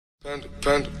Panda,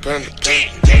 panda, panda, panda.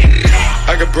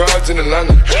 I got broads in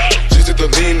Atlanta, just to throw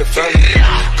me in the family.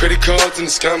 Credit cards in the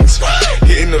scammers,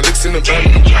 hitting the licks in the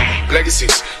van.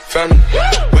 Legacies, family,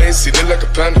 wait and see, look like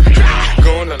a panda.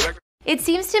 Going out like It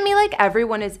seems to me like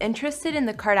everyone is interested in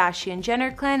the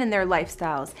Kardashian-Jenner clan and their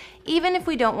lifestyles, even if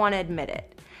we don't want to admit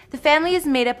it. The family is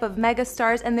made up of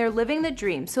megastars and they're living the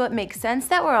dream, so it makes sense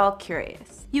that we're all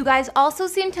curious. You guys also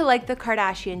seem to like the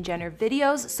Kardashian-Jenner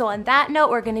videos, so on that note,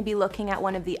 we're going to be looking at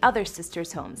one of the other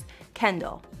sisters' homes,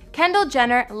 Kendall. Kendall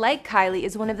Jenner, like Kylie,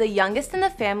 is one of the youngest in the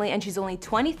family and she's only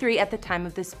 23 at the time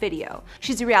of this video.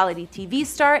 She's a reality TV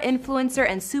star, influencer,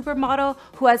 and supermodel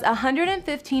who has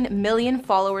 115 million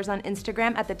followers on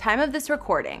Instagram at the time of this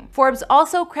recording. Forbes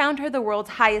also crowned her the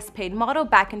world's highest paid model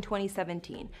back in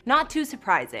 2017. Not too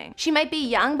surprising. She might be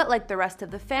young, but like the rest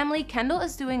of the family, Kendall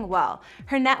is doing well.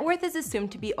 Her net worth is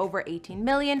assumed to be over 18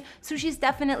 million, so she's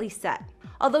definitely set.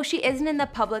 Although she isn't in the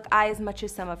public eye as much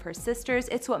as some of her sisters,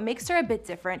 it's what makes her a bit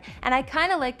different, and I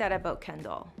kinda like that about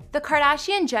Kendall. The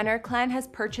Kardashian-Jenner clan has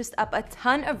purchased up a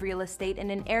ton of real estate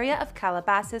in an area of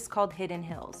Calabasas called Hidden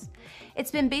Hills. It's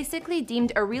been basically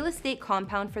deemed a real estate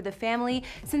compound for the family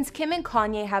since Kim and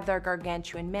Kanye have their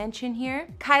gargantuan mansion here.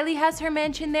 Kylie has her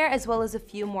mansion there as well as a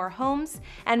few more homes,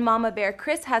 and Mama Bear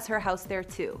Kris has her house there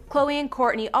too. Khloe and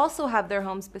Kourtney also have their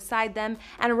homes beside them,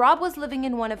 and Rob was living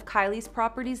in one of Kylie's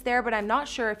properties there, but I'm not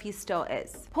sure if he still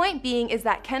is. Point being is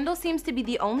that Kendall seems to be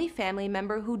the only family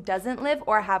member who doesn't live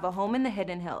or have a home in the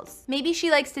Hidden Hills. Maybe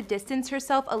she likes to distance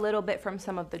herself a little bit from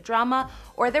some of the drama,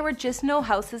 or there were just no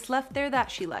houses left there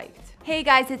that she liked. Hey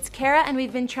guys, it's Kara and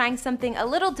we've been trying something a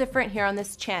little different here on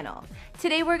this channel.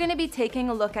 Today we're going to be taking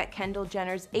a look at Kendall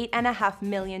Jenner's $8.5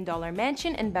 million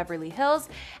mansion in Beverly Hills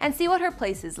and see what her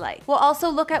place is like. We'll also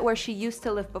look at where she used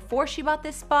to live before she bought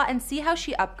this spot and see how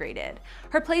she upgraded.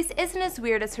 Her place isn't as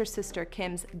weird as her sister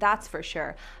Kim's, that's for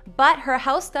sure, but her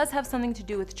house does have something to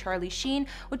do with Charlie Sheen,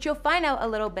 which you'll find out a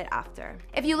little bit after.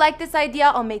 If you like this idea,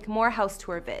 I'll make more house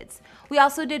tour vids. We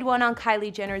also did one on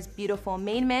Kylie Jenner's beautiful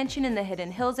main mansion in the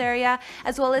Hidden Hills area,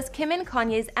 as well as Kim and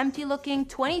Kanye's empty-looking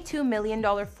 $22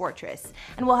 million fortress,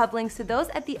 and we'll have links to those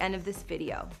at the end of this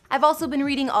video. I've also been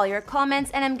reading all your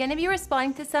comments, and I'm going to be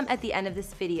responding to some at the end of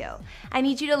this video. I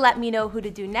need you to let me know who to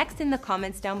do next in the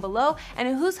comments down below,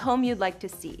 and whose home you'd like to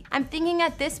see. I'm thinking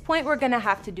at this point we're gonna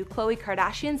have to do Khloe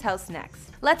Kardashian's house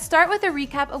next. Let's start with a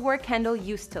recap of where Kendall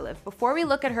used to live before we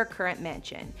look at her current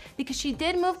mansion, because she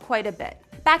did move quite a bit.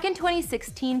 Back in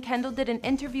 2016, Kendall did an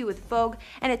interview with Vogue,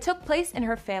 and it took place in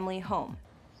her family home.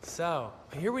 So,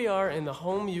 here we are in the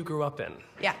home you grew up in.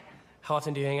 Yeah. How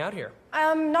often do you hang out here?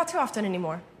 Not too often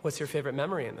anymore. What's your favorite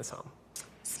memory in this home?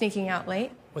 Sneaking out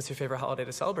late. What's your favorite holiday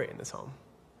to celebrate in this home?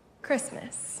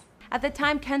 Christmas. At the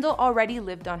time, Kendall already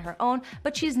lived on her own,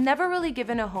 but she's never really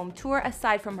given a home tour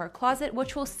aside from her closet,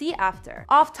 which we'll see after.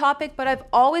 Off topic, but I've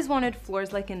always wanted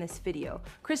floors like in this video.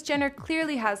 Kris Jenner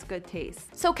clearly has good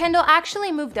taste. So Kendall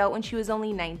actually moved out when she was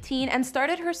only 19 and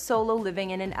started her solo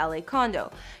living in an LA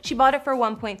condo. She bought it for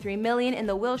 $1.3 million in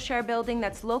the Wilshire building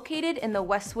that's located in the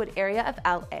Westwood area of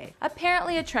LA.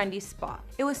 Apparently a trendy spot.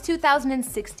 It was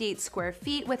 2,068 square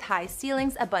feet with high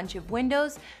ceilings, a bunch of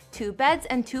windows, 2 beds,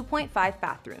 and 2.5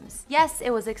 bathrooms. Yes, it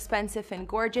was expensive and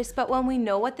gorgeous, but when we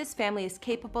know what this family is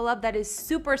capable of, that is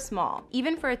super small,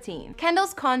 even for a teen.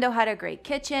 Kendall's condo had a great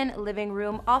kitchen, living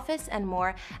room, office, and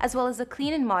more, as well as a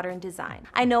clean and modern design.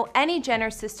 I know any Jenner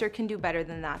sister can do better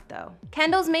than that though.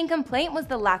 Kendall's main complaint was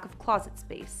the lack of closet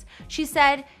space. She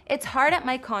said, "It's hard at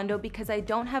my condo because I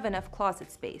don't have enough closet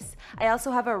space. I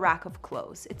also have a rack of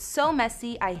clothes. It's so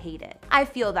messy, I hate it." I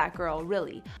feel that girl,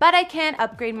 really. But I can't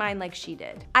upgrade mine like she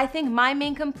did. I think my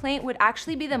main complaint would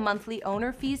actually be the monthly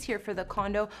owner fees here for the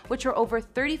condo, which were over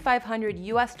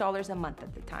 $3,500 a month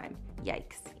at the time.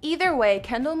 Yikes. Either way,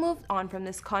 Kendall moved on from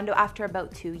this condo after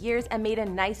about 2 years and made a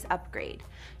nice upgrade.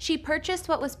 She purchased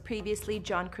what was previously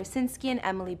John Krasinski and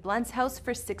Emily Blunt's house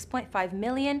for $6.5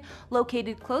 million,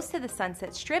 located close to the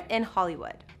Sunset Strip in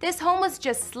Hollywood. This home was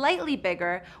just slightly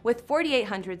bigger, with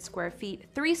 4,800 square feet,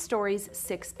 3 stories,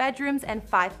 6 bedrooms, and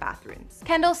 5 bathrooms.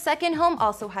 Kendall's second home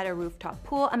also had a rooftop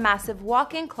pool, a massive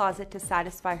walk-in closet to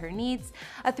satisfy her needs,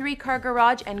 a 3-car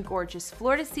garage, and gorgeous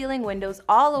floor-to-ceiling windows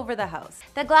all over the house.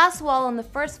 The glass wall on the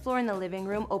first floor in the living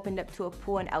room opened up to a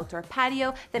pool and outdoor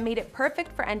patio that made it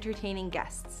perfect for entertaining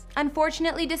guests.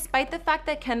 Unfortunately, despite the fact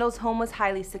that Kendall's home was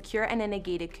highly secure and in a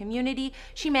gated community,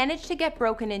 she managed to get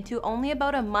broken into only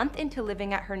about a month into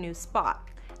living at her new spot.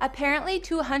 Apparently,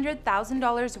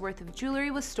 $200,000 worth of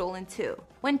jewelry was stolen too.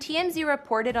 When TMZ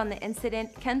reported on the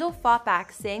incident, Kendall fought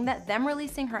back, saying that them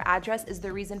releasing her address is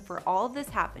the reason for all of this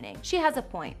happening. She has a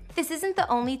point. This isn't the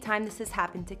only time this has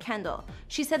happened to Kendall.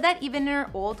 She said that even in her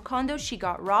old condo she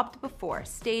got robbed before,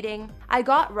 stating, "I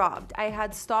got robbed. I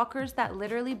had stalkers that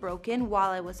literally broke in while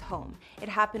I was home. It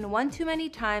happened one too many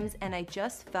times and I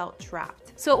just felt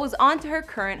trapped." So it was on to her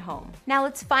current home. Now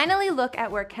let's finally look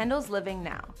at where Kendall's living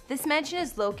now. This mansion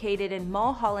is located in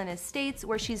Mulholland Estates,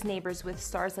 where she's neighbors with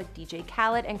stars like DJ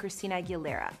Khaled and Christina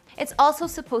Aguilera. It's also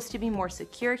supposed to be more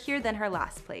secure here than her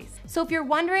last place. So if you're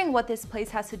wondering what this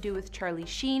place has to do with Charlie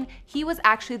Sheen, he was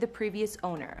actually the previous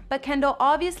owner. But Kendall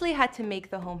obviously had to make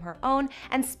the home her own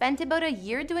and spent about a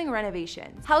year doing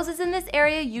renovations. Houses in this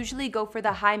area usually go for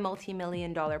the high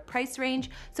multi-million-dollar price range,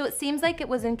 so it seems like it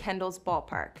was in Kendall's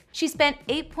ballpark. She spent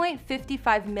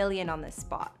 $8.55 million on this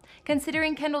spot.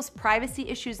 Considering Kendall's privacy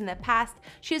issues in the past,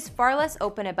 she is far less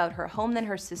open about her home than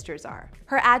her sisters are.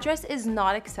 Her address is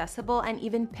not accessible, and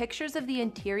even pictures of the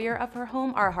interior of her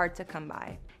home are hard to come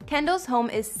by. Kendall's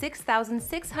home is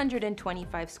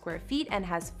 6,625 square feet and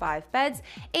has 5 beds,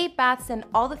 8 baths, and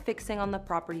all the fixing on the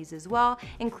properties as well,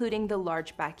 including the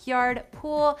large backyard,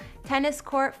 pool, tennis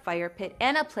court, fire pit,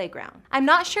 and a playground. I'm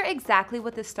not sure exactly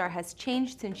what the star has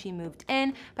changed since she moved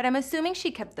in, but I'm assuming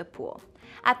she kept the pool.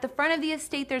 At the front of the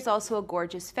estate, there's also a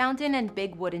gorgeous fountain and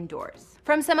big wooden doors.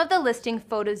 From some of the listing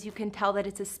photos, you can tell that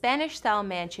it's a Spanish-style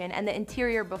mansion, and the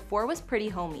interior before was pretty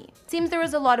homey. Seems there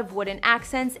was a lot of wooden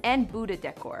accents and Buddha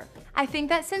decor. I think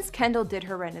that since Kendall did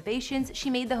her renovations, she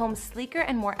made the home sleeker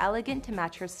and more elegant to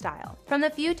match her style. From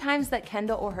the few times that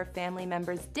Kendall or her family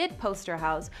members did post her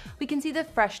house, we can see the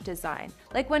fresh design,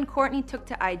 like when Courtney took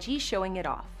to IG showing it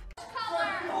off.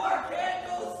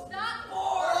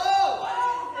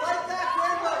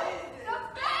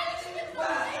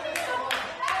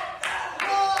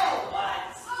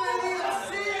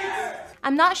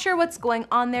 I'm not sure what's going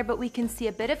on there, but we can see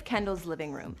a bit of Kendall's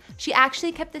living room. She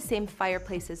actually kept the same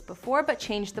fireplace as before, but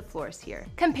changed the floors here.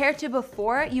 Compared to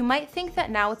before, you might think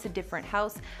that now it's a different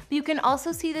house, but you can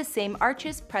also see the same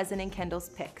arches present in Kendall's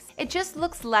pics. It just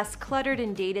looks less cluttered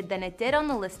and dated than it did on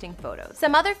the listing photos.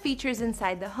 Some other features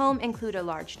inside the home include a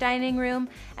large dining room,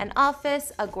 an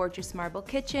office, a gorgeous marble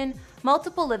kitchen,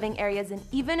 multiple living areas, and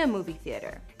even a movie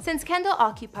theater. Since Kendall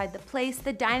occupied the place,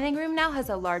 the dining room now has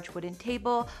a large wooden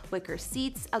table, wicker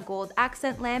seats, a gold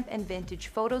accent lamp, and vintage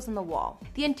photos on the wall.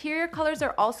 The interior colors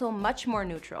are also much more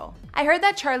neutral. I heard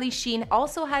that Charlie Sheen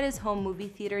also had his home movie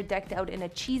theater decked out in a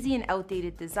cheesy and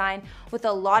outdated design with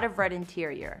a lot of red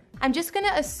interior. I'm just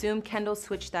gonna assume Kendall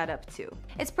switched that up too.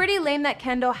 It's pretty lame that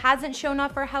Kendall hasn't shown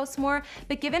off her house more,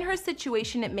 but given her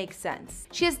situation, it makes sense.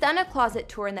 She has done a closet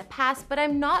tour in the past, but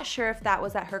I'm not sure if that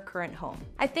was at her current home.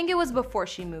 I think it was before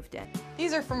she moved in.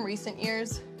 These are from recent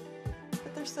years,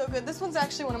 but they're so good. This one's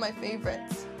actually one of my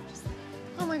favorites.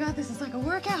 Oh my God, this is like a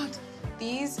workout.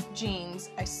 These jeans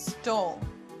I stole,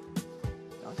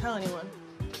 don't tell anyone,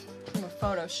 from a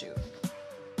photo shoot.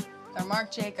 They're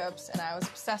Marc Jacobs, and I was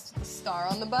obsessed with the star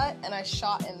on the butt, and I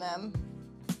shot in them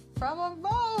from a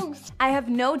Vogue. I have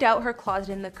no doubt her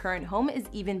closet in the current home is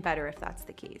even better if that's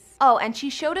the case. Oh, and she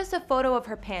showed us a photo of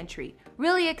her pantry.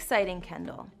 Really exciting,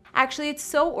 Kendall. Actually, it's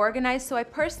so organized, so I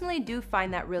personally do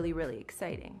find that really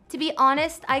exciting. To be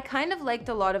honest, I kind of liked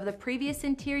a lot of the previous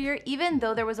interior, even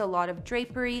though there was a lot of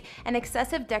drapery and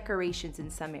excessive decorations in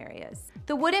some areas.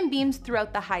 The wooden beams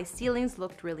throughout the high ceilings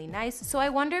looked really nice, so I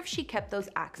wonder if she kept those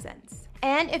accents.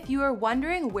 And if you were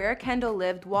wondering where Kendall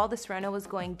lived while this reno was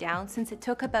going down, since it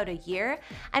took about a year,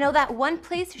 I know that one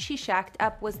place she shacked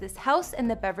up was this house in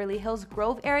the Beverly Hills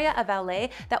Grove area of LA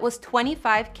that was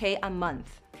 $25K a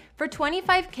month. For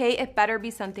 $25K, it better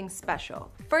be something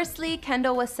special. Firstly,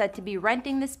 Kendall was said to be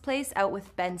renting this place out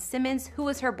with Ben Simmons, who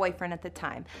was her boyfriend at the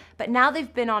time, but now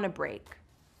they've been on a break.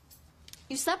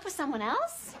 You slept with someone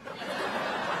else?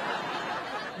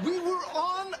 We were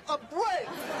on a break,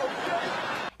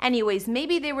 okay? Anyways,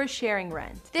 maybe they were sharing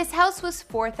rent. This house was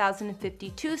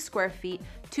 4,052 square feet,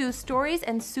 2 stories,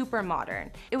 and super modern.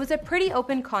 It was a pretty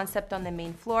open concept on the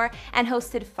main floor and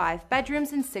hosted 5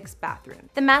 bedrooms and 6 bathrooms.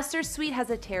 The master suite has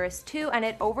a terrace too, and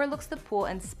it overlooks the pool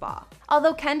and spa.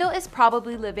 Although Kendall is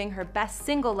probably living her best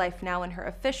single life now in her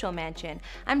official mansion,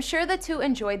 I'm sure the two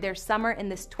enjoyed their summer in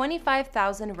this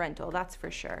 $25,000 rental, that's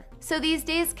for sure. So these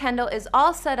days, Kendall is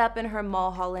all set up in her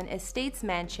Mulholland Estates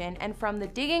mansion, and from the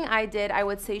digging I did, I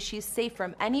would say she's safe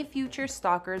from any future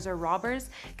stalkers or robbers,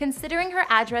 considering her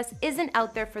address isn't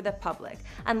out there there for the public,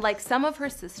 unlike some of her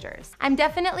sisters. I'm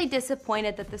definitely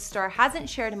disappointed that the star hasn't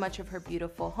shared much of her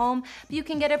beautiful home, but you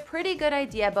can get a pretty good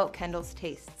idea about Kendall's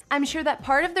tastes. I'm sure that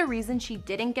part of the reason she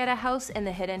didn't get a house in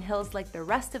the Hidden Hills like the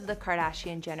rest of the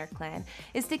Kardashian-Jenner clan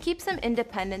is to keep some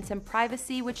independence and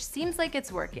privacy, which seems like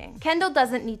it's working. Kendall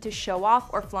doesn't need to show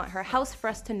off or flaunt her house for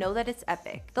us to know that it's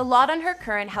epic. The lot on her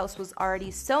current house was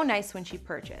already so nice when she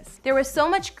purchased. There was so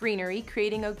much greenery,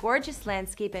 creating a gorgeous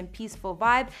landscape and peaceful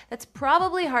vibe that's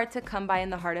probably hard to come by in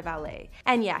the heart of LA.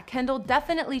 And yeah, Kendall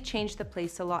definitely changed the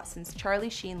place a lot since Charlie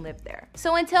Sheen lived there.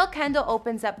 So until Kendall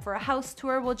opens up for a house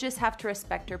tour, we'll just have to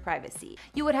respect her privacy.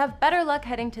 You would have better luck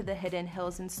heading to the Hidden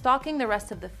Hills and stalking the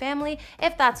rest of the family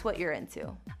if that's what you're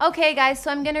into. Okay guys,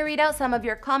 so I'm gonna read out some of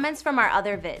your comments from our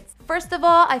other vids. First of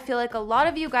all, I feel like a lot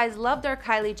of you guys loved our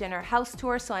Kylie Jenner house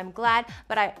tour, so I'm glad,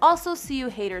 but I also see you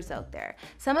haters out there.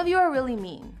 Some of you are really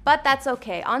mean, but that's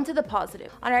okay. On to the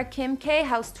positive. On our Kim K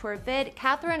house tour vid,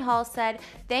 Catherine Hall said,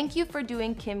 "Thank you for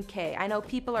doing Kim K. I know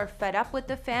people are fed up with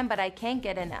the fam, but I can't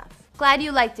get enough." Glad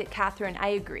you liked it, Catherine. I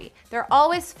agree. They're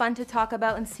always fun to talk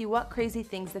about and see what crazy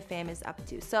things the fam is up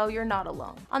to, so you're not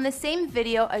alone. On the same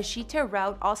video, Ajita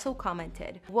Rout also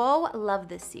commented, "Whoa, love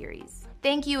this series."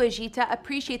 Thank you, Ajita.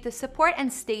 Appreciate the support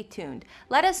and stay tuned.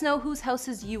 Let us know whose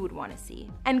houses you would want to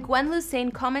see. And Gwen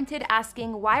Lusain commented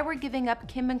asking why we're giving up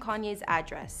Kim and Kanye's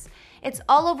address. It's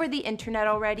all over the internet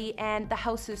already, and the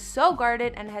house is so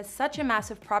guarded and has such a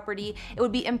massive property, it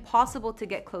would be impossible to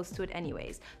get close to it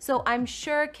anyways. So I'm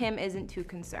sure Kim isn't too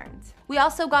concerned. We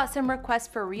also got some requests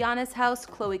for Rihanna's house,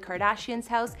 Khloe Kardashian's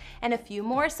house, and a few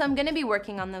more, so I'm gonna be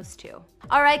working on those too.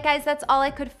 Alright guys, that's all I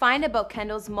could find about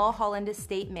Kendall's Mulholland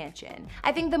Estate mansion.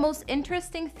 I think the most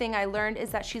interesting thing I learned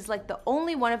is that she's like the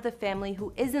only one of the family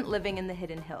who isn't living in the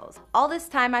Hidden Hills. All this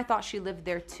time I thought she lived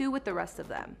there too with the rest of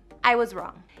them. I was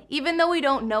wrong. Even though we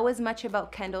don't know as much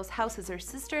about Kendall's house as her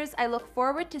sisters, I look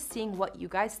forward to seeing what you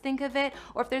guys think of it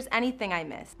or if there's anything I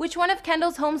missed. Which one of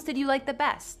Kendall's homes did you like the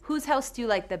best? Whose house do you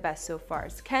like the best so far?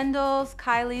 Is Kendall's,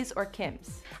 Kylie's, or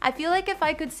Kim's? I feel like if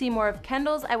I could see more of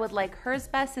Kendall's, I would like hers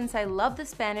best since I love the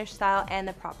Spanish style and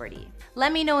the property.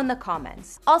 Let me know in the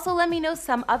comments. Also, let me know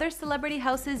some other celebrity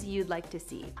houses you'd like to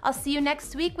see. I'll see you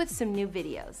next week with some new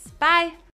videos. Bye!